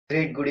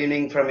Great good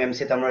evening from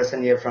Zee Tamil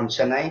here from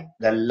Chennai.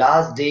 The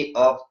last day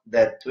of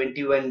the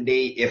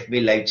 21-day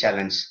FB Live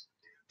Challenge.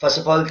 First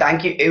of all,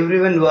 thank you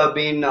everyone who have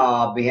been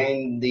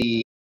behind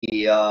the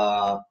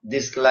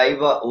this live,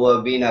 who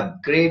have been a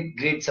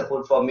great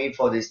support for me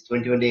for this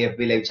 21-day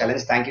FB Live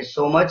Challenge. Thank you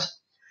so much.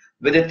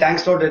 With a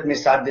thanks note, let me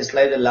start this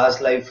live, the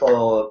last live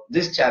for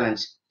this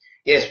challenge.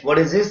 Yes, what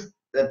is this?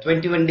 The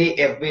 21-day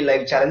FB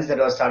Live Challenge that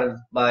was started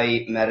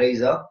by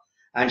Marisa,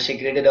 and she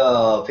created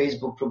a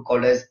Facebook group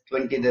called as the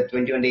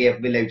 21-day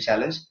FB Live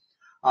Challenge.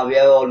 We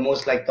have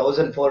almost like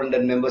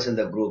 1,400 members in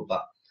the group.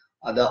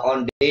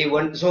 On day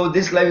one, so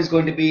this live is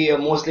going to be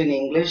mostly in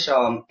English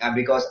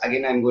because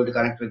again I'm going to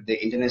connect with the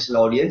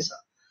international audience.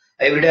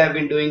 Every day I've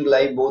been doing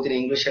live both in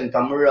English and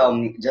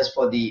Tamil just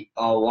for the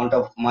want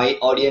of my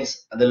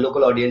audience, the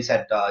local audience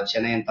at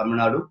Chennai and Tamil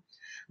Nadu.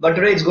 But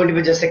today it's going to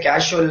be just a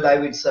casual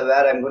live. It's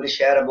where I'm going to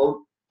share about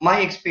my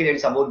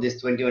experience about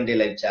this 21-day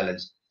live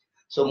challenge.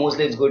 So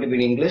mostly it's going to be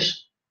in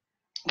English.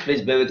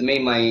 Please bear with me,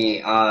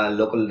 my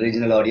local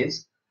regional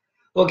audience.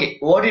 Okay,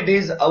 what it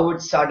is, how it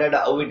started,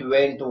 how it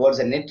went towards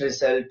a net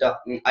result.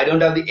 I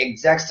don't have the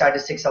exact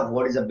statistics of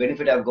what is the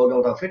benefit I've got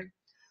out of it,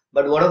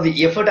 but what of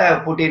the effort I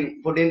have put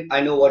in, I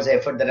know what's the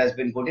effort that has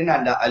been put in,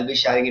 and I'll be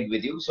sharing it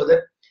with you so that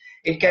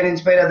it can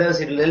inspire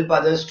others. It will help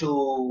others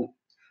to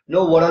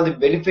know what are the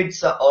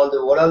benefits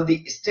or what are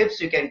the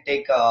steps you can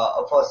take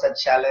for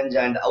such challenge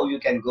and how you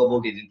can go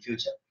about it in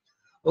future.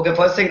 Okay,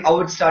 first thing, how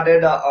it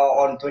started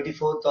on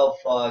 24th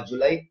of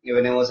July,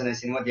 when I was in a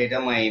cinema theater,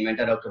 my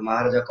mentor Dr.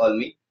 Maharaja called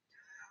me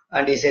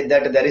and he said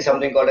that there is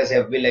something called as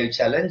FB Live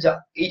Challenge.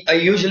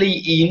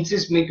 He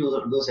insists me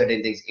to do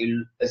certain things.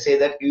 He'll say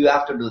that you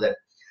have to do that.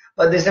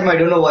 But this time I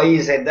don't know why he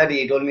said that.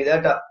 He told me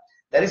that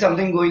there is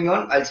something going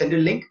on. I'll send you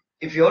a link.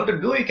 If you want to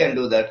do, you can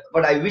do that.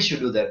 But I wish you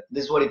do that.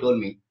 This is what he told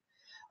me.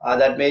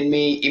 That made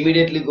me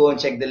immediately go and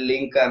check the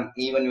link.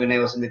 Even when I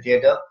was in the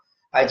theater,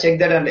 I checked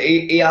that and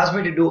he asked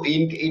me to do.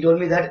 He told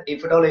me that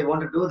if at all I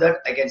want to do that,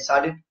 I can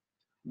start it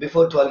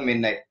before 12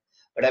 midnight.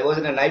 But I was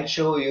in a night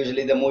show.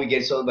 Usually the movie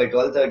gets over by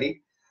 12:30.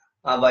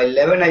 By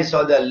 11, I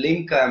saw the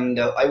link and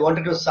I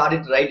wanted to start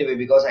it right away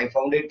because I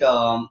found it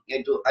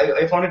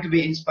I found it to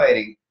be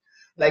inspiring.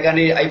 Like, and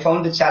I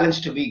found the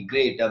challenge to be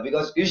great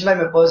because usually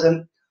I'm a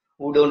person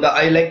who don't.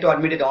 I like to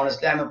admit it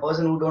honestly. I'm a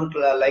person who don't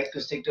like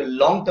to stick to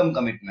long-term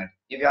commitment.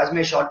 If you ask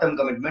me a short-term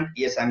commitment,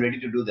 yes, I'm ready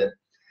to do that.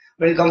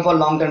 When it comes for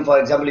long-term, for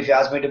example, if you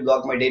ask me to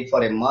block my date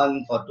for a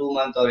month, for 2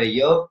 months, or a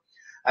year,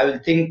 I will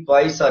think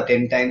twice or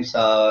 10 times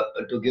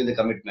to give the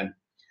commitment.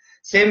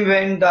 Same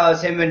went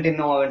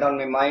on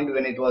my mind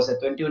when it was a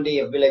 21-day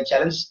FB Live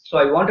challenge. So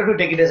I wanted to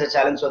take it as a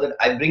challenge so that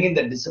I bring in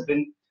the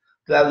discipline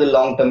to have the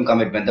long-term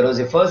commitment. That was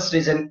the first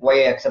reason why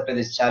I accepted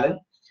this challenge.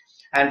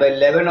 And by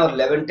 11 or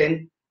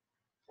 11:10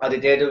 at the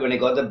theater, when I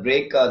got the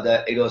break,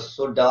 it was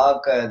so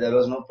dark, there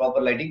was no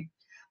proper lighting.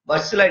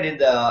 But still I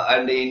did,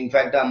 and in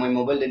fact, my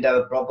mobile didn't have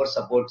a proper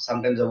support.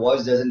 Sometimes the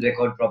voice doesn't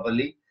record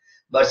properly.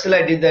 But still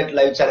I did that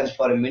live challenge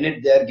for a minute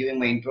there, giving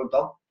my intro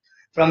talk.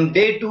 From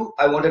day two,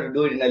 I wanted to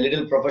do it in a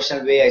little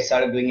professional way. I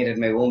started doing it at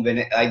my home,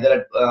 when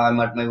either I'm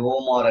at my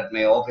home or at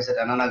my office at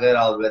Ananagar,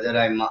 or whether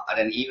I'm at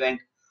an event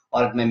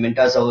or at my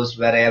mentor's house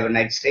where I have a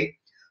night stay.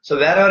 So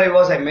wherever I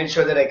was, I made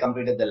sure that I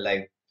completed the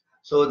live.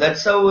 So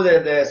that's how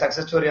the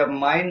success story of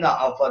mine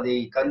for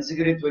the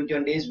consecutive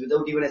 21 days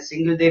without even a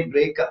single day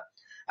break.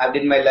 I've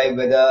done my life,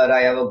 whether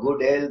I have a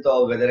good health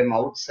or whether I'm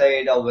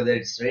outside or whether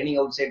it's raining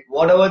outside,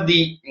 whatever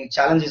the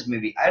challenges may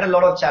be. I had a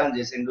lot of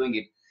challenges in doing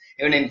it.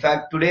 Even in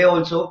fact, today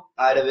also,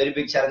 I had a very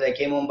big challenge. I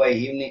came home by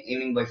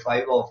evening by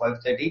 5 or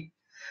 5:30.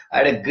 I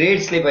had a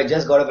great sleep. I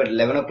just got up at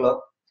 11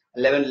 o'clock,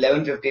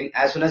 11:15.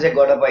 As soon as I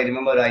got up, I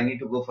remember I need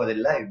to go for the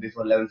live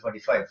before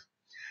 11:45.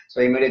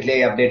 So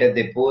immediately I updated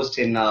the post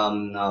in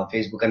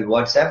Facebook and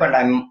WhatsApp, and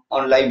I'm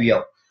on live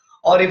here.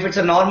 Or if it's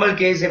a normal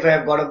case, if I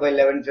have got up by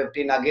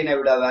 11:15, again I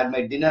would have had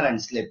my dinner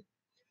and slept.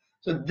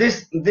 So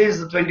this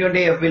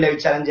 21-day FB Live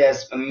challenge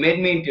has made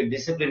me into a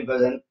disciplined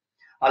person.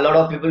 A lot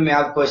of people may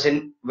have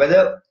questioned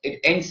whether it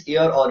ends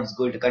here or it's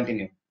going to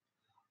continue.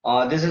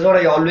 This is what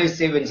I always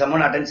say when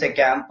someone attends a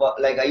camp.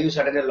 Like I used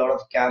to attend a lot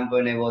of camp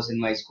when I was in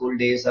my school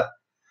days.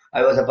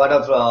 I was a part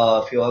of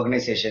a few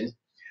organizations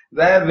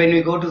where when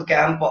we go to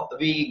camp,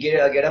 we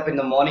get up in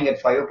the morning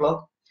at 5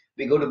 o'clock.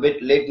 We go to bed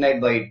late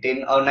night by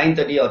 10 or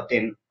 9:30 or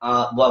 10.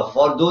 Well,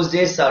 for those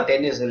days,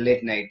 10 is a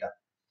late night.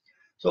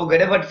 So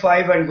get up at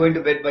 5 and going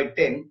to bed by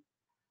 10.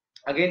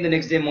 Again, the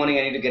next day morning,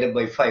 I need to get up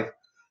by 5.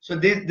 So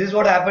this is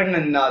what happened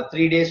in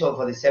 3 days or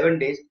for the 7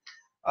 days.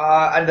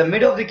 At the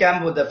mid of the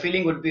camp, the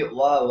feeling would be,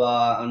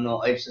 wow,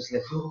 no, it's just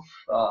like,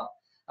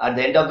 at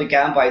the end of the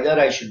camp, either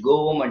I should go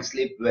home and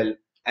sleep well.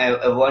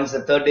 Once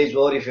the third day is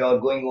over, if you are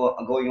going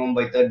home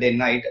by third day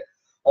night,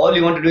 all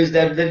you want to do is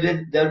there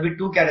will be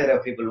two category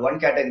of people. One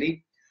category,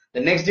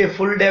 the next day,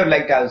 full day would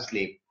like to have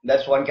sleep.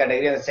 That's one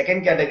category. And the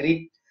second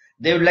category,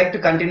 they would like to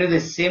continue the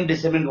same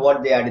discipline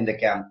what they had in the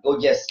camp. Oh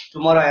yes,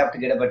 tomorrow I have to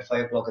get up at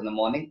 5 o'clock in the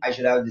morning. I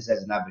should have this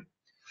as an habit.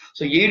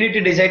 So you need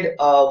to decide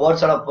what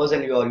sort of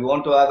person you are. You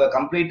want to have a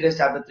complete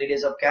rest after 3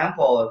 days of camp,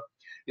 or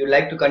you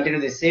like to continue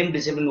the same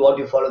discipline what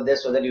you follow there,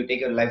 so that you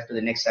take your life to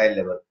the next high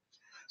level.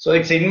 So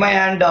it's in my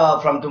hand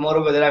from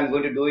tomorrow whether I'm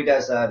going to do it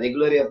as a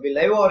regular FB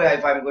live, or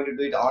if I'm going to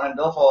do it on and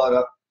off,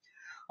 or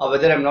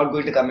whether I'm not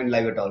going to come in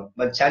live at all.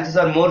 But chances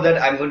are more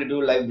that I'm going to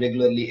do live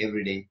regularly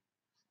every day.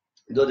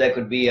 Though there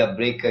could be a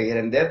break here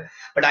and there,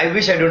 but I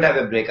wish I don't have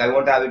a break. I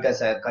want to have it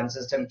as a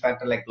consistent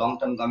factor, like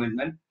long-term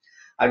commitment.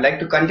 I'd like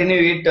to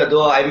continue it,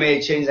 though I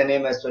may change the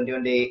name as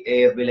 21 Day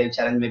AFB Live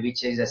Challenge, maybe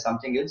change as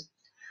something else.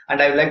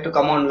 And I would like to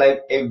come on live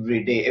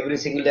every day, every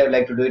single day. I would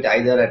like to do it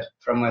either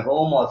from my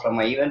home or from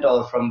my event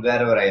or from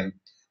wherever I am.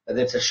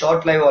 Whether it's a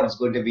short live or it's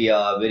going to be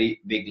a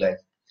very big live.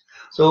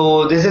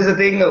 So this is the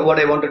thing what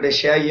I wanted to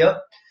share here.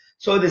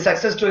 So the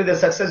success story, the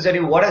success journey,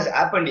 what has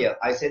happened here?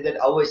 I said that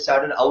how I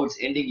started, how it's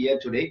ending here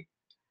today.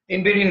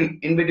 In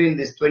between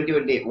this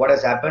 21 day, what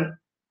has happened?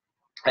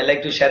 I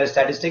like to share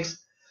statistics.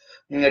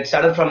 It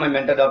started from my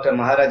mentor, Dr.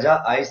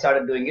 Maharaja. I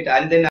started doing it,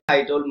 and then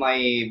I told my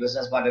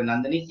business partner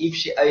Nandhini, if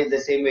she, the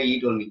same way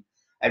he told me.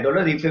 I told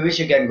her, if you wish,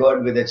 you can go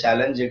out with a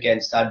challenge. You can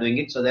start doing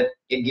it, so that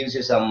it gives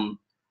you some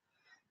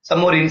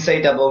more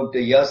insight about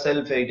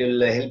yourself. It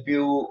will help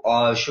you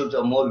shoot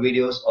more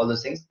videos, all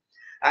those things.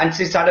 And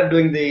she started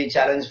doing the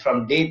challenge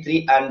from day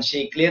 3, and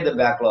she cleared the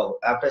backlog.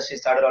 After she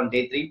started on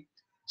day 3,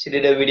 she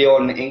did a video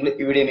on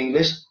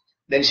English.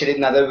 Then she did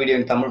another video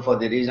in Tamil for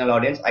the regional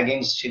audience.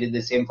 Again, she did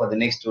the same for the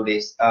next 2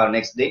 days,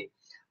 next day,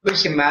 which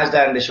she matched,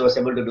 and she was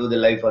able to do the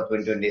live for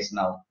 21 days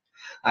now.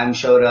 I'm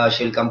sure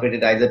she'll complete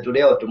it either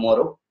today or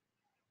tomorrow.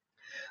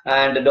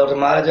 And Dr.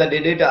 Maharaja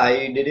did it,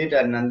 I did it,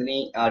 and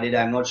Nandhini did.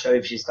 I'm not sure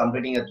if she's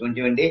completing a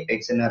 21 day.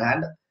 It's in her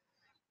hand.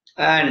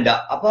 And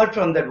apart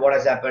from that, what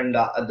has happened,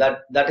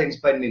 that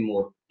inspired me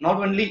more. Not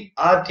only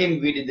our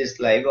team, we did this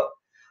live.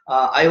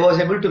 I was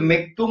able to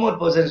make 2 more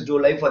persons do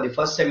live for the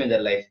first time in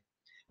their life.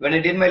 When I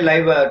did my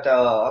live at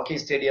hockey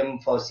stadium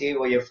for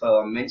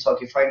CIOF men's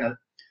hockey final,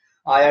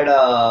 I had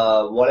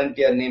a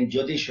volunteer named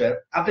Jyotishwar.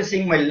 After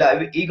seeing my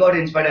live, he got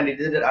inspired and he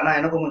did that.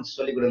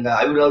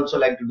 I would also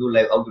like to do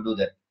live, how to do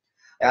that.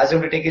 I asked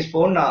him to take his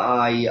phone.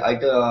 I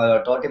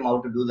taught him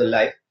how to do the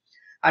live,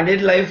 and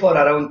did live for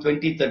around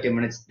 20-30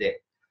 minutes there.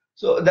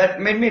 So that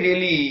made me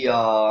really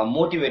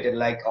motivated.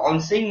 Like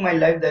on seeing my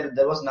live,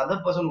 there was another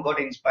person who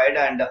got inspired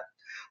and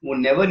who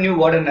never knew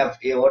what an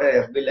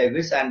FB live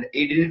is, and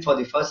he did it for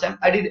the first time.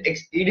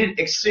 He did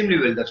extremely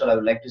well. That's what I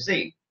would like to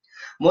say.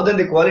 More than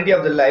the quality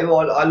of the live,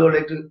 all I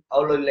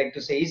would like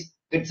to say is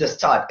it's a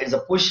start. It's a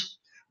push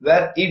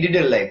where he did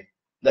a live.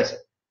 That's it.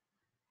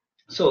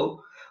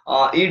 So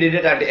he did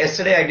it, and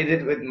yesterday I did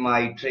it with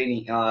my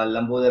trainee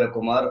Lambodara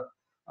Kumar.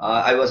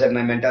 I was at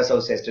my mentor's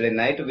house yesterday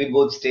night. We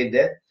both stayed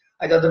there.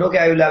 I thought that okay,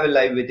 I will have a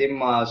live with him.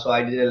 So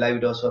I did a live.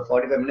 It was for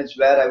 45 minutes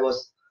where I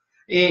was.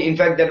 In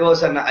fact, that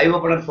was an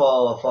eye-opener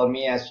for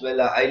me as well.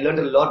 I learned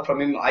a lot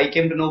from him. I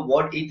came to know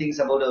what he thinks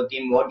about our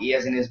team, what he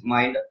has in his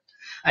mind.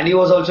 And he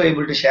was also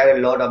able to share a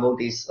lot about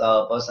his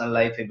personal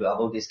life,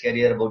 about his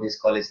career, about his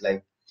college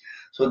life.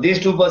 So these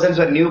 2 persons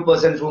were new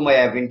persons whom I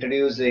have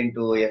introduced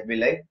into FB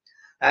Live.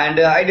 And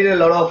I did a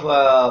lot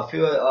of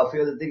few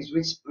other things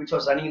which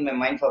was running in my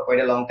mind for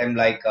quite a long time,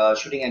 like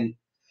shooting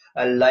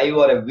a live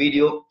or a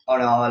video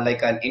on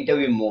like an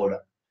interview mode.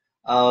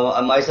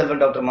 Myself and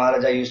Dr.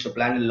 Maharaja used to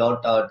plan a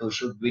lot to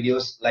shoot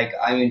videos, like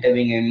I'm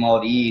interviewing him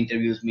or he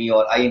interviews me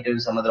or I interview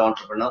some other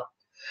entrepreneur,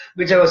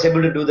 which I was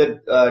able to do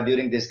that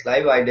during this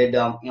live. I did.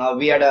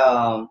 We had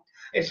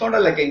it's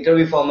not like an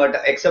interview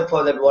format, except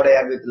for that what I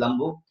had with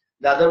Lambu.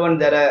 The other one,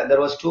 there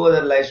was 2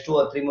 other lives, 2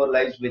 or 3 more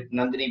lives with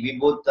Nandhini. We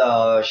both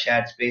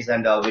shared space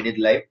and we did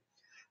live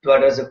to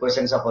address the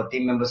questions of our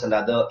team members and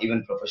other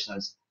event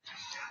professionals.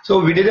 So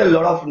we did a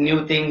lot of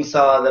new things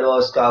that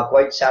was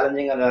quite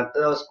challenging, and that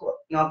was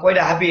quite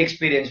a happy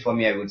experience for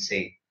me, I would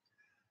say.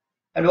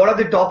 And what are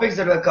the topics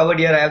that were covered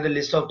here? I have the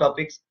list of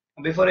topics.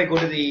 Before I go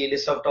to the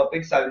list of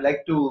topics, I would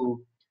like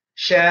to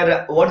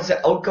share what is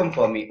the outcome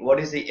for me. What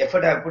is the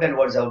effort I put and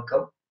what is the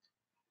outcome?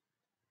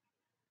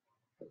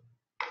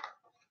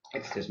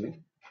 Excuse me.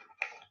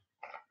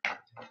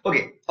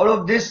 Okay, out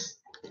of this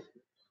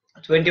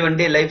 21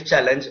 day live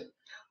challenge,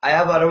 I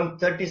have around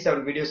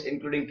 37 videos,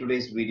 including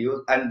today's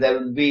video, and there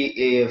will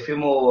be a few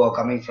more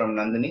coming from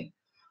Nandhini.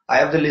 I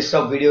have the list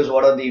of videos.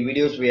 What are the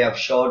videos we have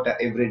shot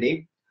every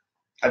day?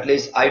 At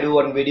least I do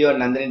one video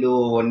and Nandhini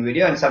do one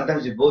video, and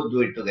sometimes we both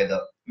do it together.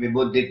 We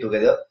both did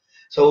together.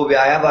 So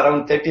I have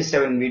around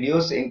 37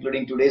 videos,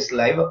 including today's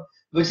live,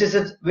 which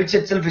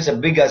itself is a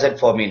big asset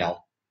for me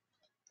now.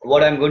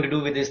 What I'm going to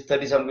do with these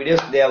 37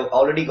 videos, they have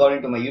already gone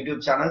into my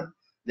YouTube channel.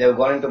 They have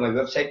gone into my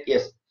website.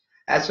 Yes.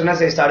 As soon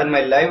as I started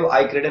my live,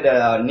 I created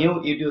a new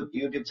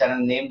YouTube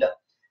channel named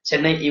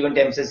Chennai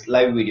Emcees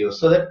live videos,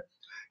 so that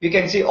you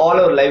can see all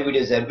our live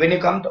videos there. When you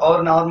come to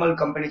our normal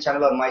company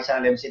channel or my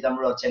channel, Zee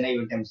Tamil or Chennai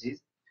Emcees,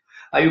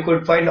 you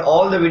could find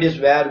all the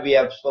videos where we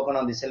have spoken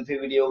on the selfie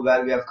video,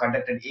 where we have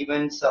conducted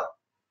events,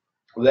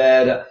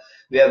 where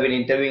we have been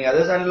interviewing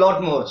others, and a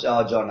lot more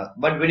genre.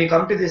 But when you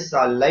come to this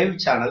live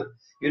channel,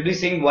 you'll be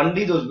seeing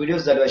only those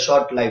videos that were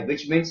shot live,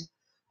 which means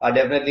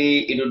definitely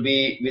it will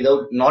be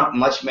without not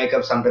much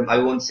makeup. Sometimes I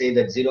won't say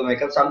that zero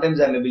makeup. Sometimes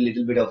there may be a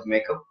little bit of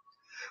makeup.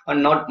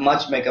 and not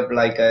much makeup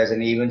like as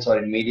in events or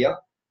in media.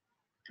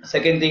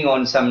 Second thing,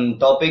 on some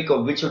topic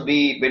of which would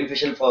be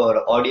beneficial for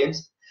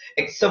audience,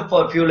 except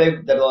for few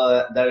live that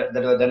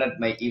were done at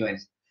my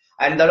events.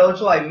 And that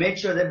also I make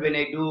sure that when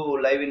I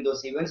do live in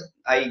those events,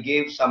 I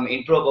gave some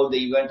intro about the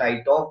event.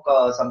 I talk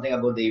something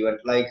about the event.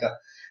 Like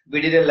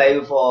we did a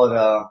live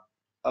for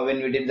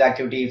when we did the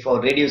activity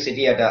for Radio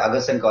City at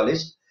Augustin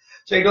College.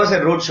 So it was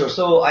a road show.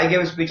 So I gave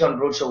a speech on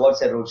road show.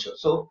 What's a road show?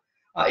 So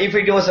if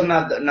it was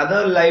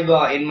another live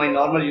in my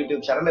normal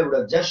YouTube channel, I would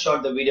have just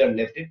shot the video and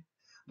left it.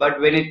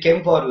 But when it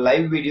came for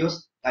live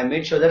videos, I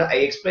made sure that I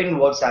explain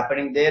what's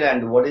happening there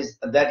and what is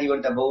that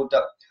event about,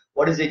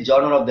 what is the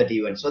genre of that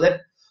event, so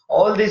that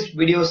all these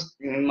videos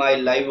in my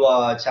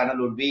live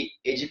channel would be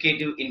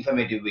educative,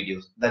 informative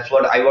videos. That's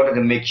what I wanted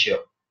to make sure.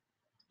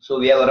 So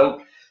we have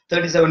around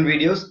 37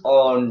 videos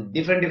on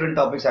different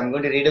topics. I'm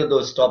going to read out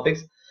those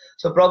topics.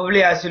 So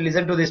probably as you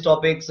listen to these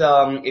topics,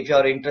 if you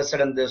are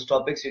interested in these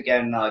topics, you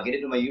can get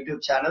into my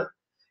YouTube channel.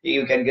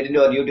 You can get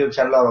into our YouTube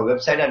channel or our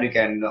website and you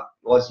can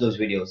watch those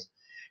videos.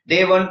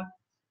 Day one,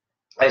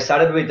 I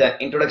started with the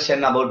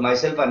introduction about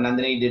myself, and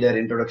Nandhini did her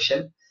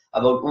introduction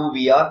about who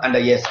we are. And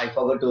yes, I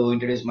forgot to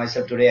introduce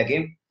myself today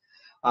again.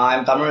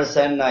 I'm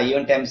Thamizharasan,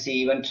 event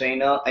MC, event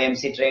trainer,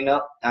 IMC trainer,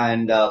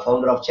 and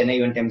founder of Chennai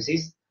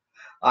EnterTrainer.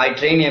 I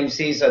train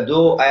MCs,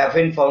 though I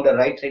haven't found a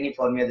right trainee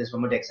for me at this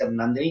moment except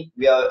Nandhini.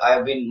 I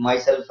have been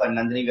myself and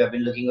Nandhini. We have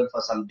been looking out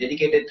for some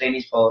dedicated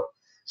trainees for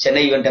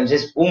Chennai event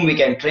MCs, whom we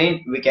can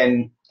train, we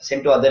can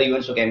send to other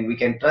events, we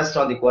can trust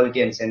on the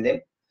quality and send them.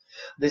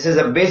 This is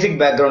a basic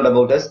background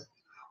about us.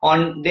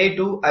 On day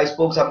two, I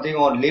spoke something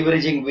on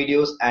leveraging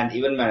videos and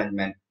event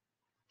management.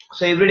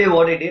 So every day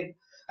what I did,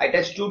 I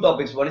touched two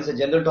topics. One is a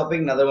general topic,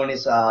 another one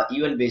is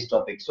event-based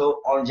topic.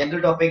 So on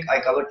general topic,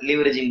 I covered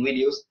leveraging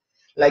videos.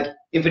 Like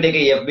if you take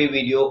a FB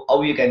video,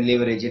 how you can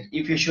leverage it.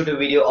 If you shoot a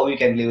video, how you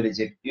can leverage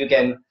it. You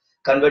can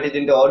convert it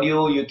into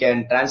audio, you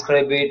can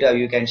transcribe it,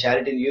 you can share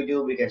it in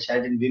YouTube, you can share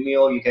it in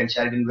Vimeo, you can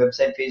share it in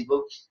website,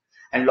 Facebook,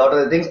 and a lot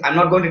of the things. I'm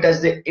not going to touch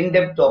the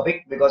in-depth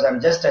topic because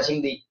I'm just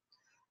touching the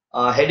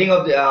heading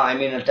of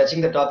the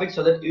touching the topic,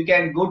 so that you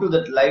can go to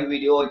that live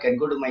video, you can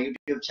go to my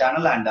YouTube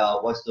channel and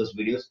watch those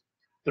videos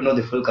to know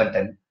the full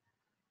content.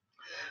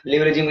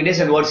 Leveraging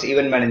videos and what's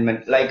event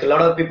management. Like a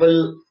lot of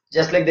people,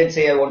 just like they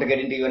say, I want to get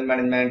into event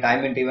management,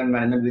 I'm into event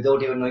management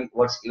without even knowing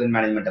what's event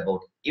management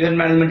about. Event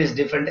management is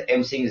different,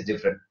 emceeing is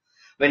different.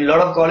 When a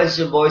lot of college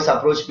boys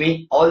approach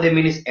me, all they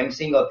mean is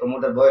emceeing or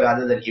promoter boy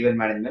rather than event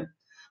management.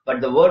 But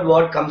the word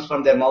what comes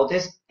from their mouth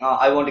is,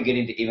 I want to get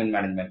into event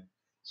management.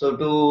 So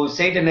to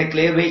say it in a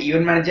clear way,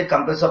 event manager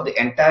comprises of the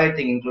entire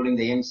thing, including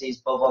the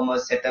MCs,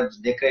 performers,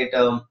 setups,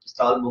 decorator,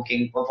 stall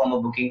booking, performer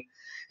booking.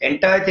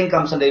 Entire thing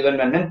comes under event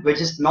management, which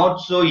is not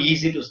so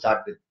easy to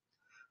start with.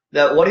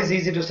 What is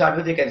easy to start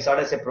with? You can start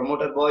as a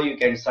promoter boy, you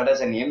can start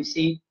as an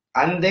MC,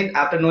 and then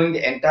after knowing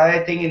the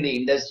entire thing in the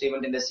industry,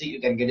 event industry,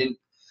 you can get into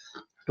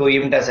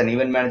event as an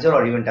event manager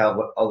or event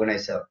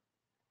organizer.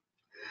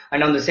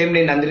 And on the same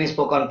day, Nandhini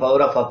spoke on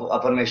power of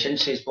affirmation.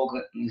 She spoke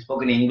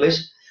in English,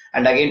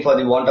 and again for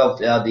the want of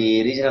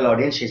the regional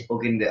audience, she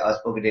spoke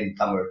it in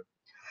Tamil.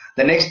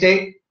 The next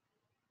day,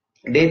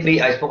 day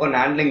three, I spoke on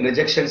handling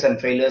rejections and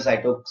failures.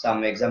 I took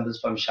some examples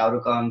from Shah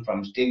Rukh Khan,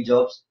 from Steve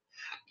Jobs,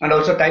 and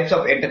also types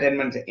of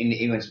entertainment in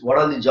events. What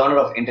are the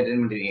genre of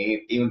entertainment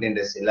in event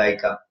industry?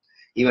 Like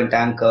event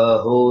anchor,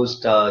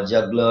 host,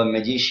 juggler,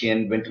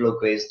 magician,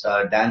 ventriloquist,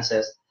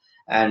 dancers,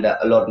 and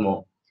a lot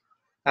more.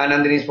 And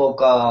Nandhini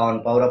spoke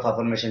on power of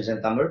affirmations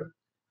in Tamil.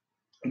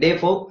 Day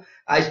 4,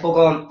 I spoke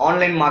on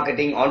online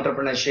marketing,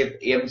 entrepreneurship,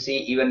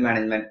 MC, event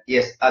management.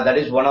 Yes, that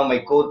is one of my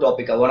core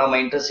topic, one of my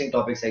interesting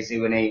topics I see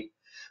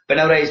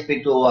whenever I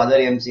speak to other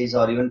MCs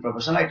or even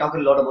professional, I talk a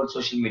lot about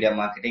social media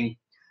marketing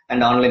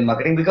and online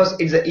marketing because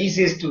it's the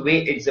easiest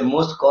way, it's the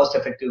most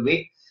cost-effective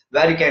way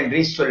where you can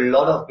reach to a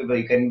lot of people.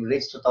 You can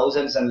reach to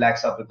thousands and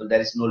lakhs of people.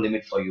 There is no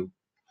limit for you.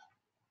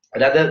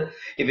 Rather,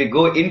 if you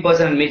go in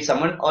person and meet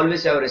someone,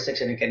 always have a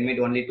restriction. You can meet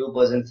only 2%,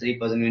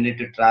 3%. You need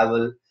to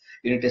travel.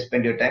 You need to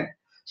spend your time.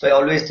 So I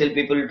always tell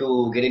people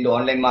to get into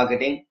online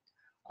marketing,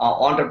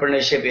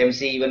 entrepreneurship,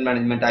 MC, event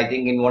management. I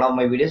think in one of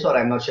my videos, or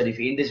I'm not sure if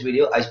in this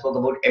video, I spoke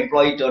about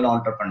employee turned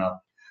entrepreneur.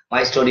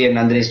 My story and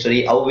Nandhini's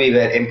story, how we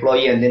were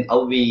employee and then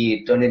how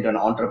we turned into an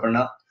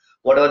entrepreneur.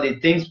 What are the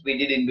things we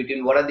did in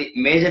between? What are the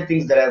major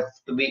things that have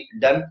to be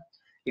done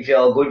if you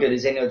are going to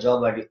resign your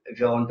job, or if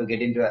you want to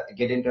get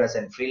into as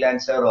a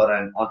freelancer or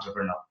an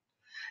entrepreneur?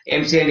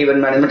 MC and event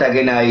management,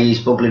 again I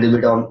spoke a little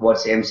bit on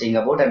what's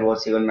MCing about and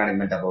what's event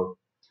management about.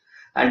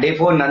 And day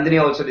 4,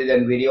 Nandhini also did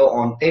a video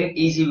on 10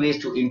 easy ways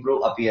to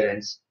improve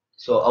appearance.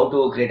 So how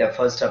to create a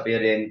first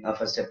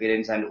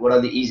appearance and what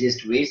are the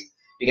easiest ways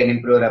you can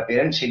improve your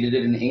appearance. She did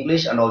it in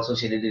English and also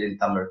she did it in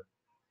Tamil.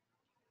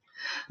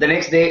 The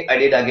next day I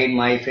did again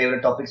my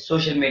favorite topic,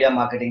 social media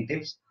marketing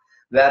tips,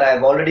 where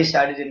I've already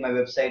started in my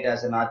website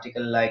as an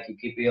article, like you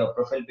keep your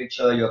profile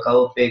picture, your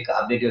cover pic,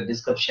 update your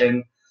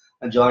description,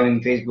 join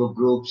in Facebook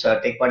groups,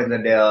 take part in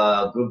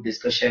the group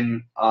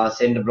discussion,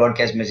 send a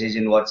broadcast message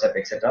in WhatsApp,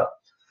 etc.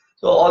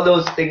 So all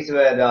those things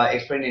were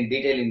explained in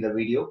detail in the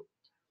video.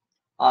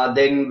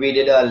 Then we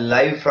did a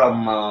live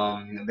from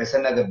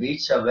Besanagar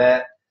Beach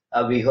where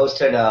we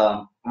hosted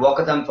a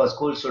walkathon for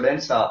school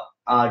students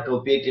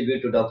to pay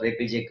tribute to Dr.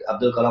 APJ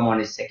Abdul Kalam on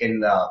his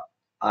second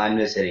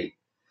anniversary.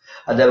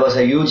 There was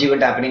a huge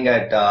event happening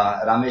at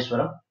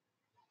Rameswaram.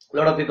 A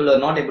lot of people are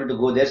not able to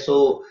go there,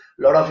 so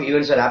a lot of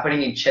events are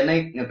happening in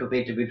Chennai to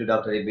pay tribute to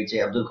Dr.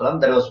 APJ Abdul Kalam.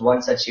 There was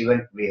one such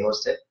event we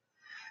hosted.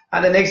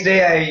 And the next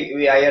day,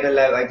 I had a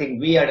live. I think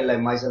we had a live.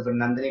 Myself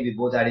and Nandhini, we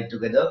both had it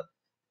together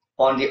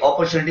on the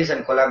opportunities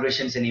and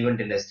collaborations in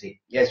event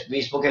industry. Yes,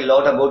 we spoke a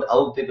lot about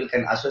how people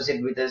can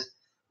associate with us,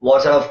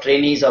 what sort of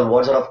trainees or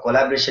what sort of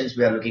collaborations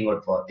we are looking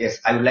out for. Yes,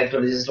 I would like to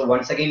register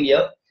once again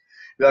here.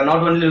 We are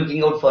not only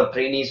looking out for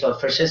trainees or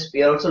freshers,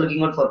 we are also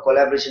looking out for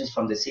collaborations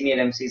from the senior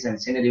MCs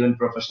and senior event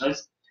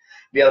professionals.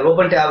 We are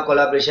open to have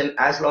collaboration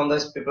as long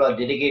as people are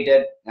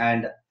dedicated,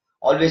 and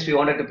always we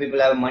wanted to people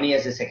have money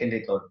as a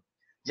secondary thought.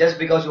 Just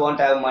because you want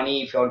to have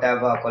money, if you want to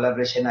have a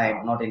collaboration, I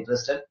am not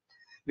interested.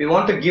 We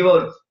want to give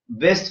our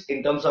best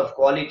in terms of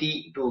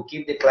quality to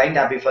keep the client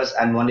happy first,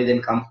 and only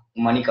then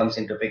money comes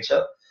into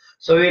picture.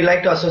 So we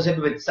like to associate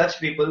with such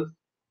people.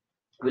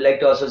 We like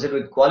to associate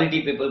with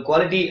quality people.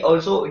 Quality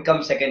also it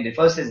comes secondary.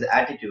 First is the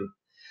attitude.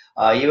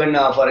 Even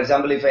for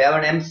example, if I have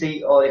an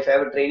MC or if I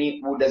have a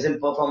trainee who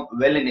doesn't perform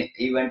well in an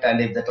event, and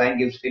if the client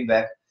gives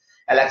feedback,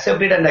 I'll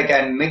accept it and I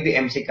can make the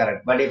MC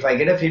correct. But if I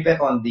get a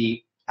feedback on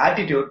the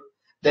attitude,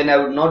 then I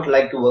would not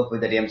like to work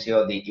with the MC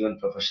or the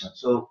event professional.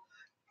 So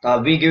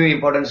we give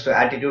importance to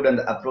attitude and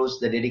the approach,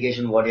 the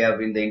dedication what you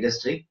have in the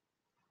industry.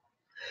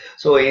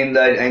 So with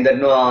that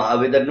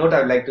note, I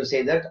would like to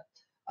say that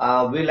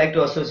we like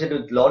to associate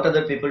with a lot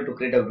other people to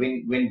create a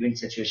win-win-win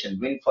situation.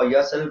 Win for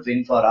yourself,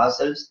 win for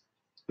ourselves,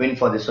 win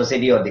for the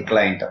society or the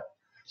client.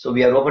 So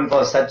we are open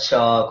for such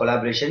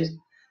collaborations.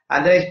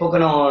 And then I've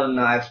spoken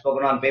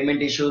on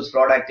payment issues,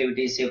 fraud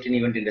activities, safety in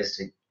event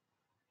industry.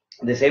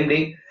 The same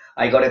day,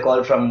 I got a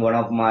call from one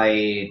of my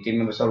team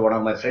members or one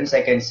of my friends.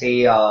 I can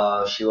say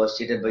she was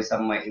cheated by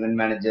some of my event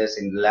managers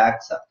in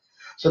lakhs.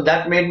 So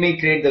that made me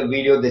create the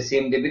video the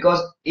same day,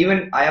 because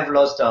even I have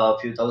lost a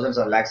few thousands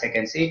or lakhs, I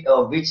can say,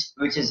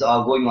 which is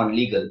going on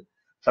legal.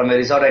 From a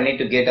resort, I need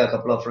to get a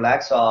couple of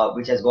lakhs,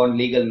 which has gone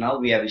legal now.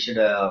 We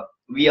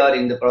are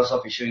in the process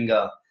of issuing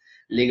a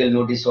legal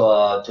notice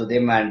to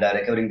them and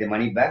recovering the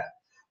money back.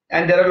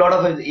 And there are a lot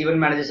of event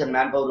managers and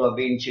manpower who have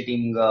been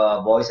cheating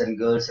boys and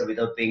girls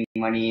without paying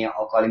money,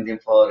 or calling them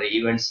for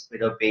events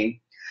without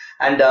paying,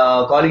 and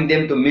calling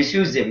them to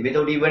misuse them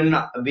without even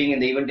being in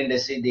the event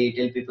industry. They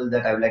tell people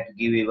that I would like to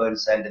give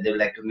events and they would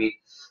like to meet.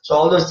 So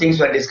all those things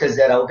were discussed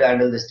there: how to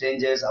handle the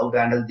strangers, how to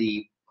handle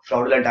the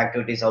fraudulent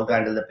activities, how to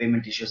handle the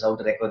payment issues, how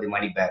to recover the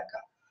money back.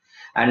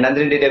 And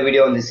Nandhini did a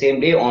video on the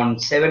same day on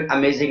 7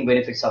 amazing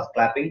benefits of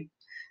clapping.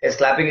 Yes,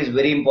 clapping is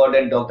very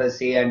important, doctors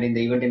say, and in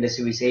the event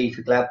industry we say if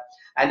you clap,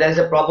 and there is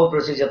a proper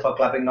procedure for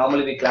clapping.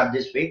 Normally we clap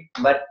this way,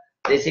 but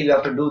they say you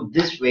have to do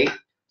this way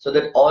so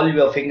that all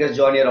your fingers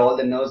join here, all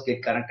the nerves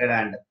get connected,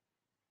 and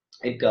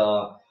it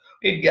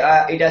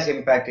has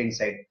impact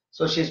inside.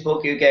 So she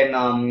spoke. You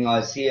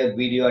can see a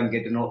video and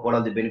get to know what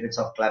are the benefits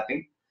of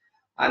clapping.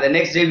 And the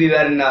next day we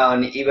were in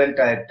an event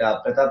at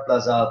Pratap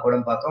Plaza,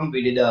 Kodampakkam.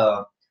 We did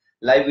a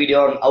live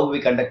video on how we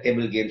conduct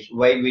table games,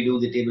 why we do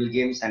the table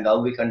games, and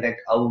how we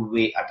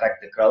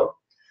attract the crowd.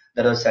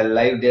 That was a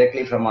live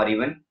directly from our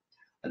event.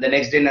 And the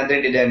next day,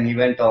 Nandhini did an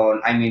event on,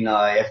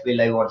 FB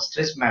Live on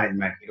stress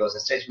management. It was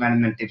a stress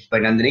management tips by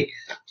Nandhini.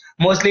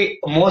 Most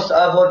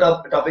of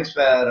our topics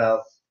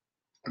were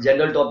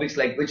general topics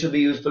like which would be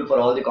useful for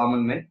all the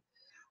common men.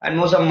 And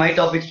most of my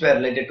topics were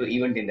related to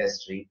event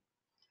industry.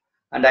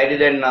 And I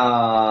did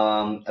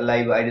a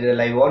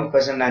live on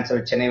question and answer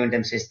with Chennai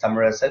Emcees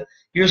Thamizharasan.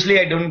 Usually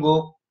I don't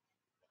go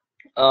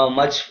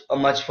much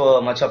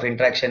of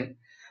interaction.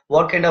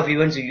 What kind of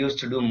events you used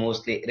to do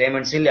mostly?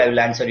 Raymond, still I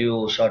will answer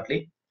you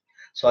shortly.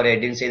 Sorry, I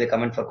didn't see the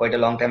comment for quite a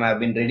long time.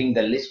 I've been reading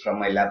the list from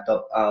my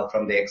laptop,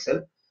 from the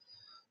Excel.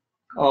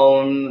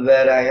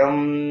 Where I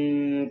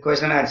am,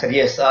 question and answer.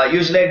 Yes,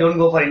 usually I don't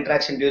go for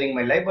interaction during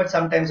my life, but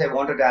sometimes I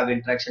wanted to have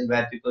interaction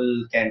where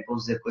people can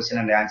post their question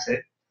and answer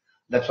it.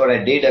 That's what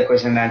I did, a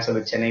question and answer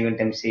with Chennai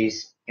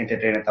Emcees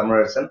EnterTrainer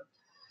Thamizharasan.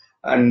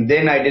 And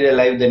then I did a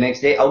live the next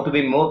day, how to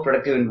be more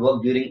productive in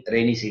work during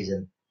rainy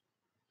season.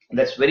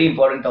 That's very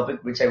important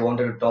topic which I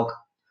wanted to talk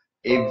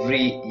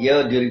every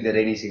year during the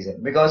rainy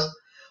season, because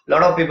a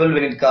lot of people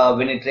when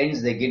it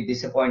rains they get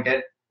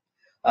disappointed.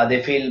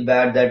 They feel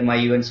bad that my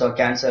events are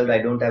cancelled.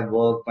 I don't have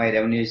work. My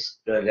revenue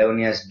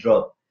has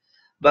dropped.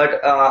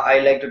 But I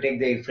like to take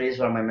the phrase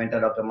from my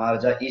mentor, Dr.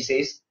 Maharaja. He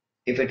says,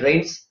 if it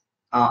rains,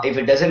 if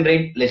it doesn't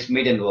rain, let's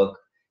meet and work.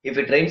 If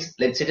it rains,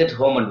 let's sit at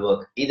home and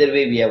work. Either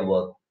way, we have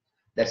work.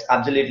 That's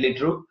absolutely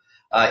true.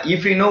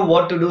 If you know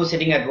what to do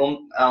sitting at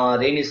home,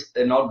 rain is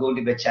not going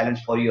to be a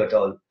challenge for you at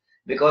all,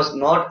 because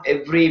not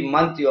every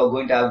month you are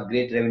going to have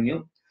great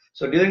revenue.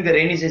 So during the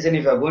rainy season,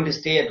 if you are going to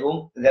stay at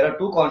home, there are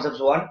two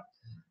concepts. One,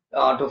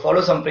 to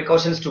follow some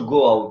precautions to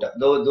go out.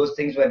 Those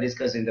things were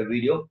discussed in the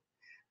video.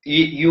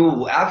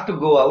 you have to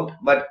go out,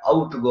 but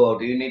how to go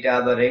out? You need to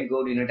have a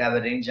raincoat, you need to have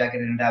a rain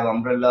jacket, you need to have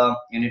umbrella,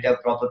 you need to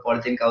have proper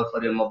polythene cover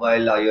for your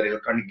mobile or your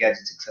electronic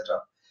gadgets, etc.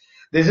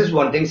 This is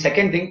one thing.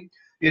 Second thing,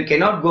 you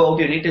cannot go out,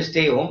 you need to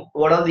stay home.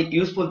 What are the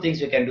useful things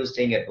you can do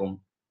staying at home?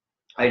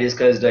 I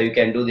discussed you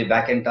can do the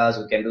back-end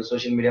tasks, you can do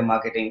social media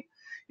marketing,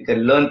 you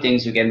can learn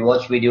things, you can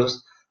watch videos.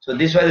 So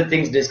these were the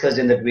things discussed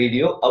in that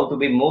video, how to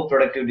be more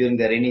productive during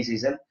the rainy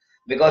season.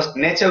 Because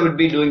nature would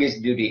be doing its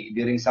duty.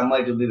 During summer,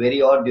 it will be very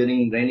hot.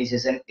 During rainy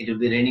season, it will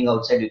be raining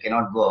outside. You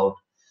cannot go out.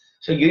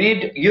 So you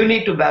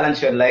need to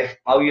balance your life.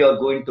 How you are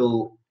going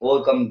to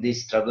overcome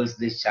these struggles,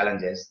 these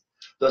challenges.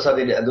 Those are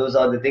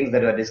the things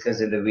that were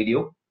discussed in the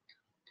video.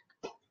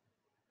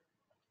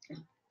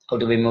 How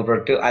to be more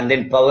productive, and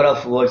then power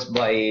of words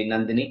by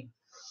Nandhini.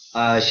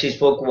 She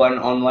spoke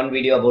one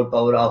video about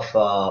power of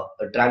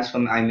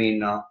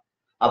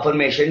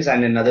affirmations,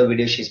 and another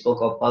video she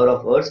spoke of power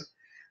of words.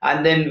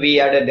 And then we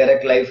had a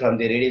direct live from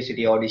the Radio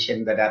City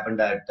audition that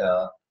happened at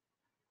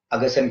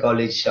Agasan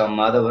College,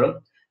 Madhavaram.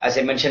 As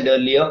I mentioned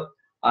earlier,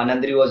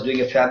 Nandhini was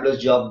doing a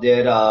fabulous job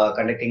there,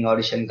 conducting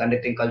audition,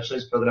 conducting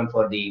culturals program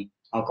for the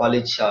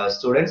college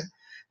students.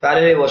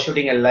 Parallel was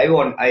shooting a live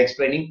on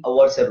explaining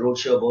what's a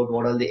roadshow about,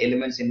 what are the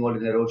elements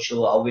involved in a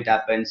roadshow, how it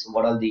happens,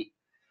 what are the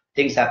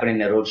things happen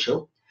in a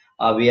roadshow.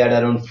 We had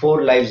around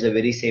 4 lives the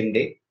very same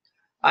day.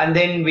 And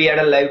then we had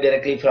a live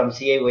directly from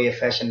CIYF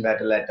Fashion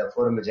Battle at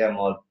Forum Vijay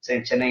Mall,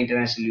 Chennai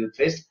International Youth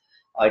Fest.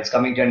 It's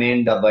coming to an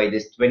end by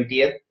this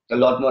 20th. A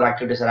lot more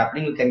activities are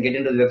happening. You can get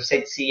into the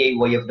website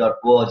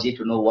ciyf.org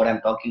to know what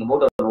I'm talking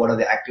about or what are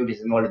the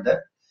activities involved in that.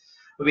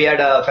 We had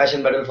a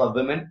fashion battle for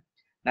women.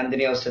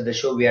 Nandhini hosted the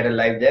show. We had a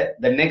live there.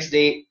 The next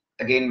day,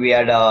 again, we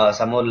had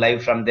some more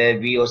live from there.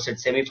 We hosted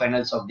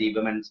semi-finals of the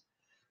women's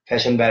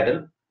fashion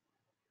battle.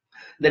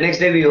 The next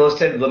day, we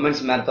hosted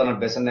Women's Marathon at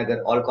Besant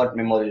Nagar Alcott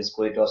Memorial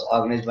School. It was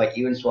organized by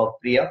Events of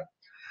Priya.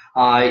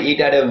 It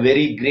had a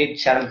very great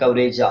channel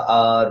coverage.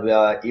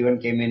 Our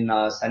event came in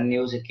Sun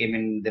News, it came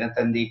in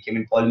Dinatandi, it came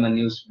in Polymer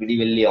News,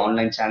 Vidivelli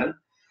online channel.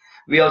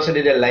 We also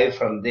did a live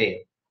from there.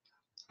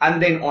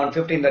 And then on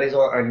 15th, that is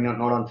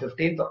not on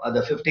 15th,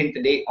 the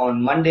 15th day,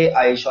 on Monday,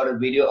 I shot a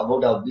video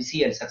about our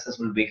busy and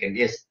successful weekend.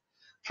 Yes,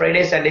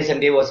 Friday, Saturday,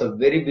 Sunday was a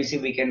very busy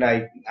weekend.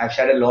 I've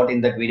shared a lot in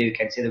that video. You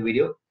can see the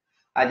video.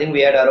 I think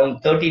we had around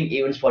 13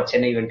 events for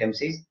Chennai event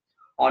MCs.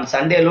 On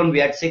Sunday alone, we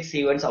had 6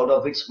 events, out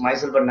of which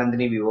myself and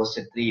Nandhini, we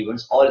hosted 3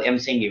 events, all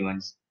emceeing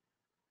events.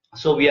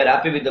 So we are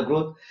happy with the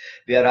growth.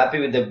 We are happy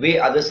with the way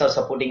others are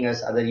supporting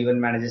us, other event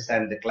managers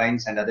and the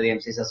clients and other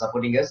MCs are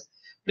supporting us.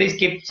 Please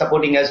keep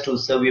supporting us to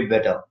serve you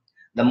better.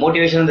 The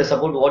motivation and the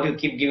support, what you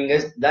keep giving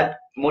us, that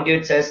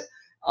motivates us.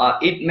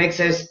 It makes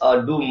us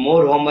do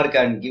more homework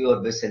and give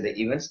our best in the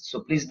events.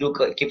 So please do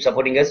keep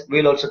supporting us.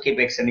 We'll also keep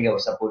extending our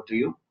support to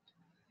you.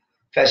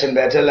 Fashion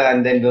battle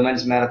and then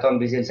women's marathon,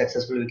 busy and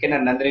successful weekend.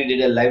 And Nandhini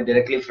did a live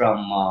directly from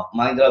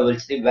Mahindra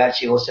Wilson, where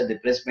she hosted the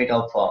press meet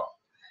of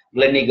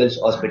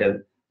Gleneagles Hospital.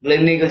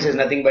 Gleneagles is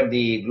nothing but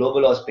the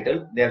global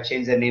hospital. They have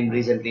changed their name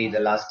recently the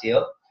last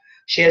year.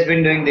 She has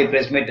been doing the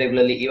press meet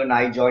regularly. Even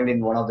I joined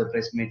in one of the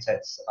press meets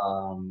at,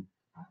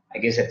 I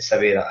guess at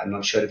Savera. I'm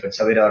not sure if it's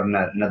Savera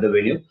or another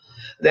venue.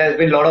 There has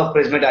been a lot of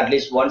press meet. At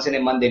least once in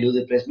a month they do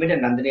the press meet,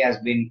 and Nandhini has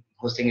been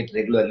hosting it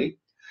regularly.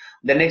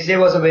 The next day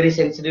was a very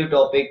sensitive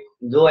topic,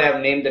 though I have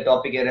named the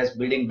topic here as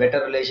building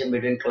better relation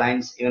between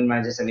clients, event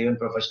managers, and event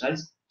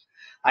professionals.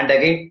 And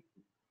again,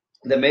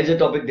 the major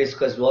topic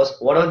discussed was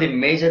what are the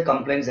major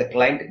complaints a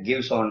client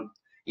gives on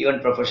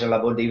event professional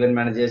about the event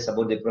managers,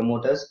 about the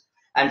promoters,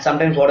 and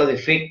sometimes what are the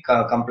fake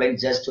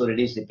complaints just to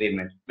reduce the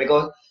payment.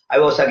 Because I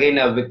was again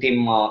a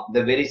victim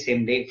the very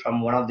same day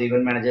from one of the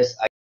event managers.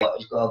 I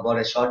got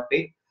a short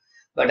pay,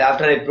 but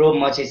after I probed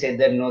much, he said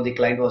that no, the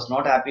client was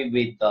not happy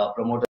with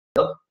promoter.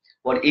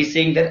 What he's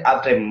saying that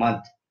after a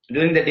month,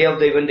 during the day of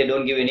the event, they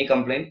don't give any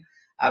complaint.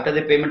 After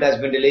the payment has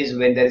been released,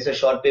 when there is a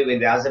short pay, when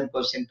they ask them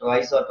question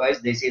twice,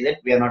 they say that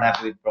we are not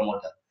happy with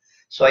promoter.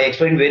 So I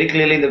explained very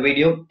clearly in the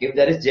video, if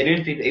there is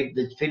genuine if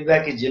the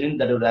feedback is genuine,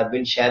 that would have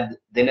been shared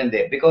then and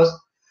there. Because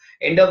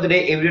end of the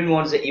day, everyone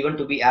wants the event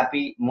to be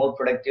happy, more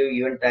productive,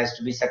 event has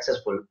to be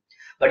successful.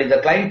 But if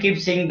the client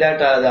keeps saying that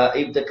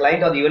if the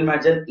client or the event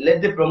manager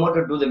let the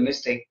promoter do the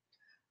mistake,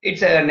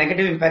 it's a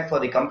negative impact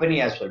for the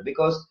company as well.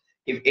 Because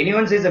if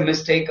anyone says a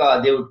mistake,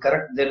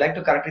 they like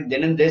to correct it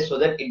then and there so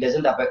that it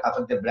doesn't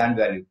affect the brand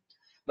value.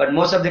 But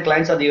most of the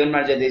clients or the event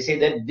manager, they say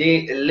that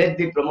they let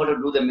the promoter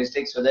do the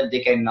mistake so that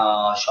they can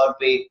short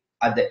pay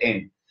at the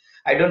end.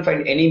 I don't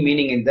find any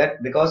meaning in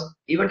that, because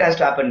event has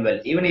to happen well.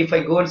 Even if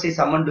I go and see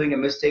someone doing a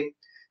mistake,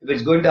 if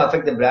it's going to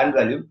affect the brand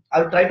value,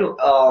 I'll try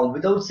to,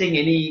 without saying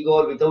any ego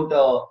or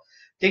without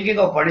thinking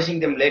of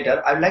punishing them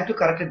later, I'd like to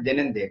correct it then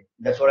and there.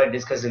 That's what I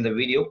discussed in the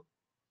video.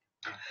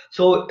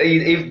 So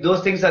if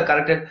those things are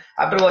corrected,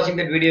 after watching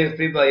that video,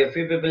 if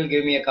few people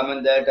give me a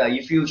comment that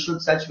if you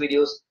shoot such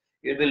videos,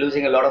 you'll be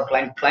losing a lot of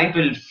clients. Client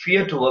will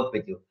fear to work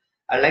with you.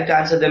 I'd like to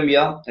answer them,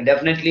 yeah,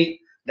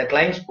 definitely. The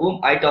clients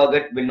whom I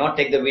target will not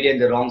take the video in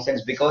the wrong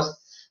sense, because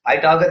I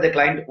target the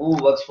client who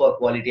works for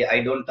quality.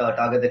 I don't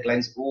target the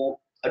clients who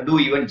do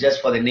even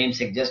just for the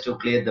namesake, just to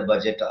clear the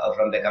budget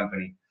from the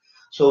company.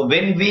 So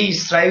when we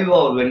strive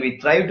or when we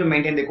try to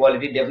maintain the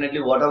quality,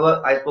 definitely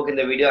whatever I spoke in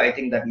the video, I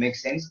think that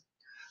makes sense.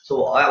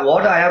 So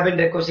what I have been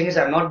requesting is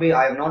I have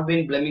not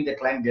been blaming the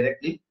client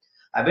directly.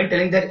 I've been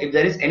telling that if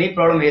there is any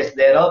problem, yes,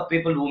 there are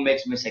people who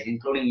makes mistakes,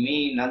 including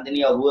me,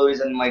 Nandhini, or whoever is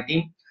in my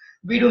team.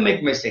 We do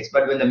make mistakes,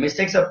 but when the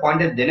mistakes are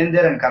pointed then and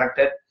there and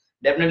corrected,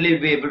 definitely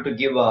we'll be able to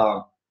give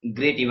a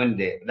great event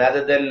there,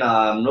 rather than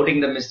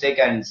noting the mistake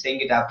and saying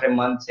it after a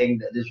month, saying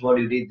that this is what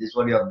you did, this is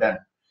what you have done.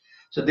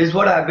 So this is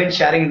what I've been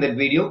sharing in that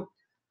video.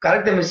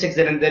 Correct the mistakes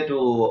then and there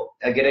to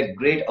get a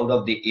great out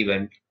of the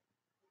event.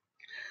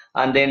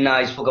 And then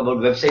I spoke about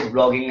websites,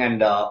 blogging,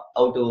 and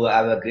how to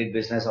have a great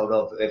business out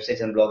of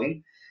websites and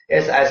blogging.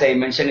 Yes, as I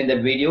mentioned in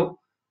that video,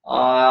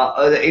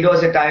 it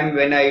was a time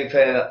when I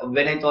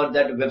thought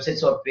that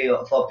websites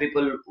are for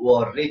people who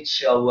are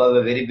rich or who have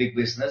a very big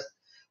business.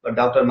 But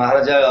Dr.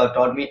 Maharaja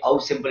taught me how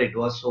simple it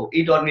was. So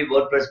he taught me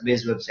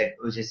WordPress-based website,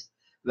 which is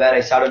where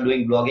I started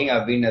doing blogging.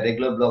 I've been a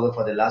regular blogger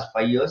for the last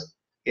 5 years.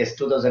 Yes,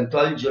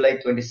 2012, July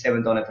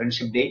 27th, on a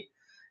friendship day,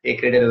 he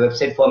created a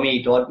website for me.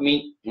 He taught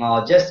me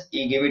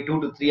he gave me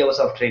 2 to 3 hours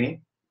of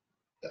training,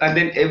 and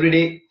then every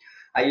day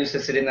I used to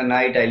sit in the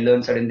night, I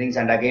learned certain things,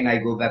 and again I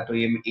go back to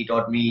him. He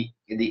taught me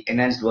the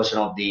enhanced version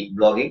of the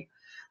blogging.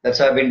 That's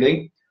what I've been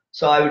doing.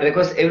 So I would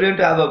request everyone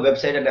to have a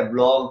website and a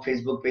blog,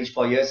 Facebook page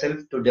for yourself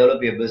to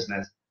develop your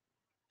business.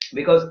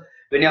 Because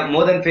when you have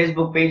more than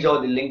Facebook page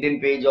or the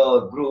LinkedIn page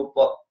or group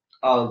or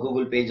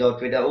Google page or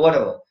Twitter,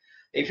 whatever,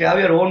 if you have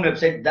your own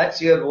website,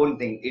 that's your own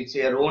thing. It's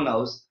your own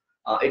house.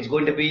 It's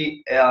going to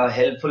be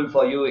helpful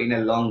for you in a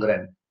long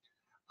run.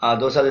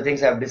 Those are the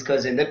things I've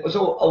discussed in that.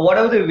 So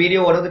whatever the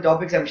video, whatever the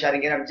topics I'm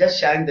sharing here, I'm just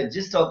sharing the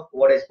gist of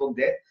what I spoke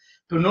there.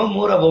 To know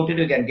more about it,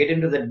 you can get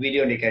into that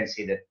video and you can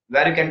see that.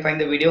 Where you can find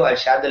the video, I'll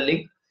share the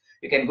link.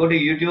 You can go to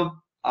YouTube,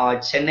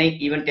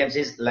 Chennai Event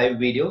Emcees live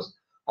videos,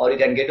 or you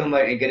can get into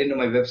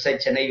my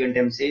website, Chennai Event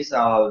Emcees.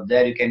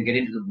 There you can get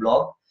into the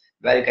blog,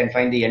 where you can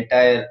find the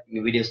entire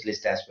videos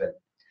list as well.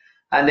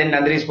 And then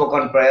Nandhini spoke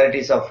on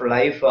priorities of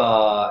life.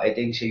 I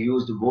think she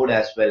used the board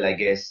as well, I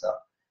guess.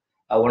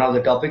 One of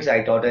the topics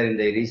I taught her in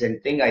the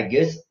recent thing, I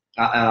guess.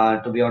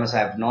 To be honest, I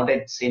have not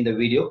yet seen the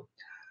video,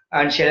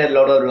 and shared a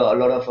lot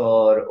of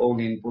her own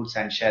inputs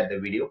and shared the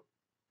video.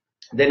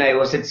 Then I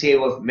was at CA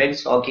of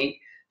men's hockey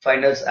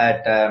finals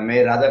at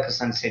Mayor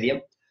Radhakrishnan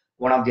Stadium.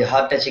 One of the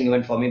heart-touching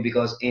event for me,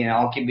 because in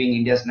hockey being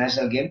India's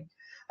national game,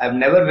 I've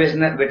never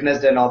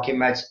witnessed an hockey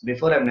match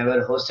before. I've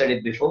never hosted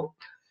it before.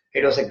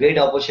 It was a great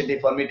opportunity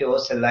for me to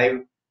host a live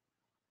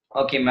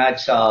hockey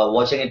match,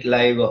 watching it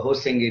live,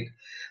 hosting it,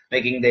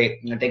 taking the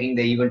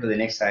event to the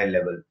next high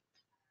level.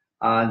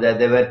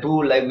 There were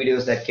 2 live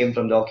videos that came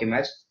from the hockey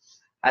match,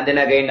 and then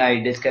again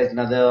I discussed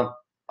another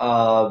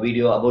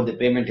video about the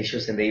payment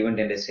issues in the event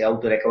industry, how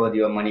to recover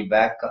your money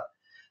back,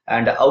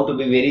 and how to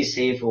be very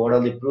safe. What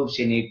are the proofs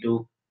you need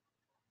to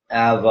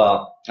have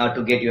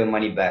to get your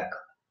money back?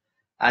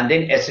 And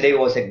then yesterday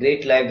was a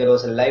great live. There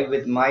was a live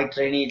with my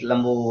trainee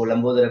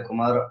Lambodara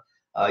Kumar.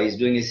 He's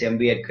doing his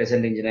MBA at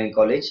Crescent Engineering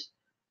College.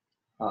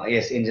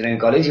 Yes, Engineering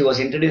College. He was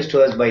introduced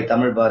to us by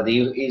Tamil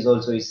Bharati. He is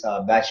also his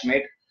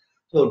batchmate.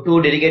 So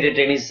 2 dedicated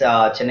trainees,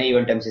 Chennai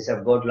Event Emcees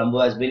have got.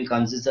 Lambo has been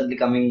consistently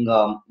coming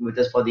with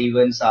us for the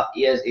events.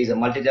 He's a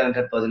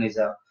multi-talented person.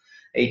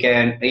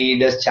 He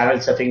does channel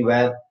surfing,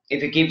 where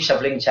if you keep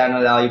shuffling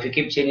channel, if you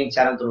keep changing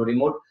channel through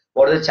remote,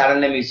 what is the channel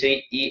name you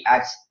see, he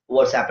acts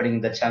what's happening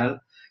in the channel.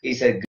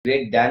 He's a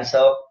great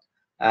dancer,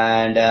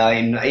 and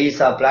he's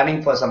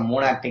planning for some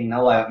more acting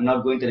now. I'm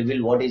not going to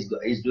reveal what he's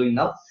doing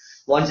now.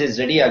 Once he's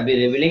ready, I'll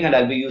be revealing, and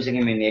I'll be using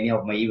him in any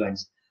of my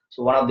events.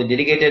 So one of the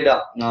dedicated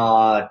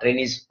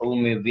trainees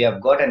whom we have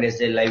got, and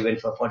yesterday live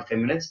went for 45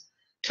 minutes.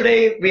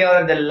 Today we are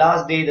at the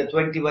last day, the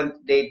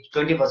 21st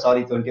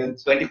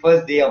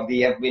day of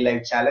the FB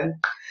Live Challenge.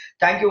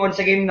 Thank you once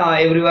again,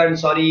 everyone.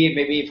 Sorry,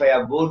 maybe if I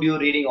have bored you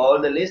reading all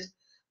the list,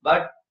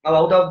 but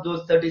out of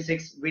those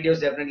 36 videos,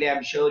 definitely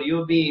I'm sure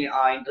you'll be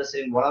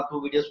interested in 1 or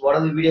 2 videos. What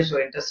are the videos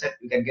you're interested?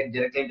 You can get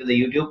directly into the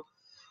YouTube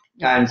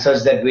and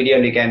search that video,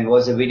 and you can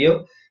watch the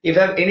video. If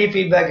you have any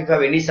feedback, if you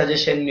have any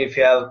suggestion, if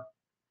you have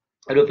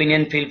an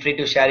opinion, feel free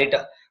to share it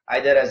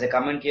either as a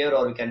comment here,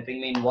 or you can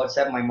ping me in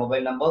WhatsApp. My mobile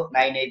number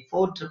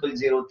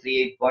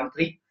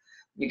 984003813.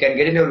 You can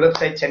get into our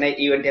website,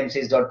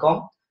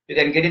 ChennaiEventMCs.com. You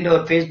can get into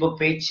our Facebook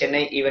page,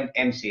 Chennai Event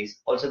Emcees.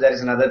 Also, there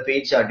is another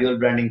page, dual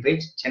branding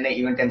page, Chennai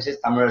Event Emcees,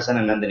 Thamizharasan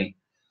and Nandhini.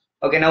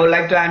 Okay, now I would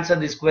like to answer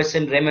this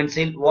question, Raymond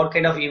Seal. What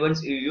kind of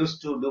events you used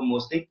to do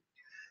mostly?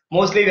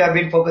 Mostly, we have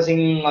been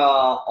focusing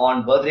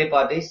on birthday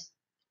parties.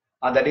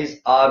 That is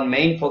our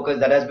main focus.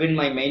 That has been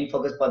my main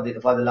focus for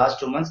the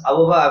last 2 months.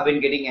 However, I've been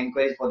getting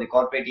inquiries for the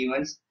corporate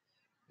events,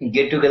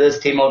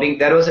 get-togethers, team outing.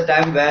 There was a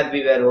time where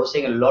we were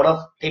hosting a lot of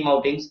team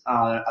outings,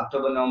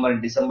 October, November,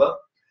 and December.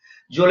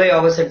 July,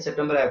 August, and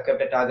September, I've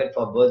kept a target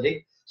for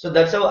birthday. So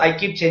that's how I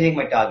keep changing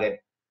my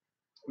target.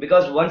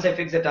 Because once I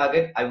fix the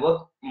target, I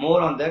work more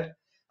on that.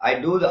 I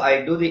do the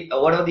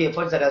what are the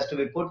efforts that has to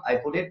be put, I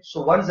put it.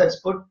 So once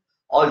that's put,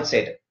 all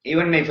set.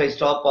 Even if I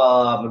stop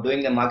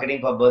doing the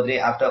marketing for birthday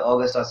after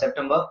August or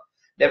September,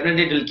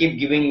 definitely it will keep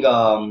giving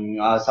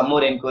some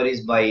more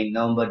inquiries by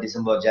November,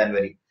 December,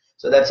 January.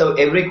 So that's how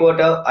every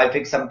quarter I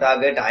fix some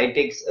target. I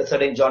take a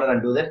certain genre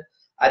and do that.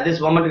 At this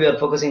moment, we are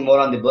focusing more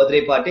on the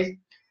birthday parties,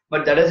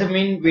 but that doesn't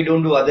mean we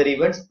don't do other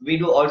events. We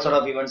do all sort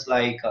of events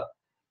like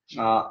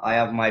I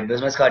have my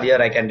business card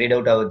here. I can read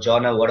out our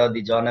genre. What are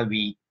the genre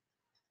we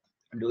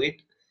do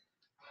it?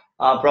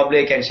 Probably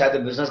I can share the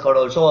business card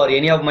also, or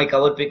any of my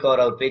cover pick or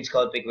our page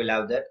cover pick will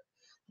have that.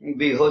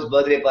 We host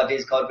birthday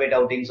parties, corporate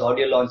outings,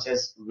 audio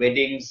launches,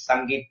 weddings,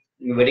 sangeet,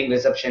 wedding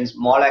receptions,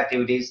 mall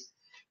activities,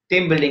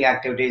 team building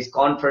activities,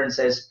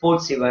 conferences,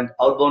 sports event,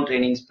 outbound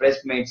trainings,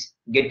 press meets,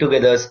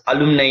 get-togethers,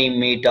 alumni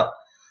meet,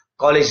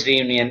 college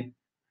reunion,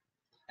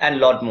 and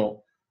lot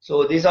more.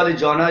 So these are the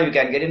genre. You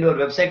can get into our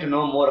website to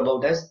know more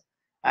about us.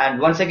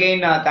 And once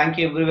again, thank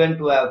you everyone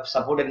to have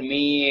supported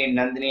me,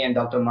 Nandhini, and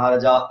Dr.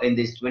 Maharaja in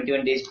this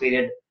 21 days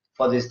period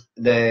for this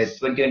the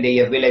 21-day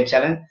FB Live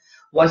Challenge.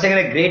 Once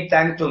again, a great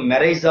thank to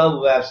Marisa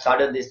who have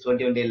started this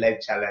 21-day live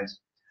challenge.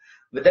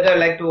 With that, I'd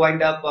like to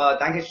wind up.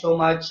 Thank you so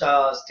much.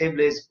 Stay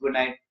blessed. Good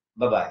night.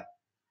 Bye bye.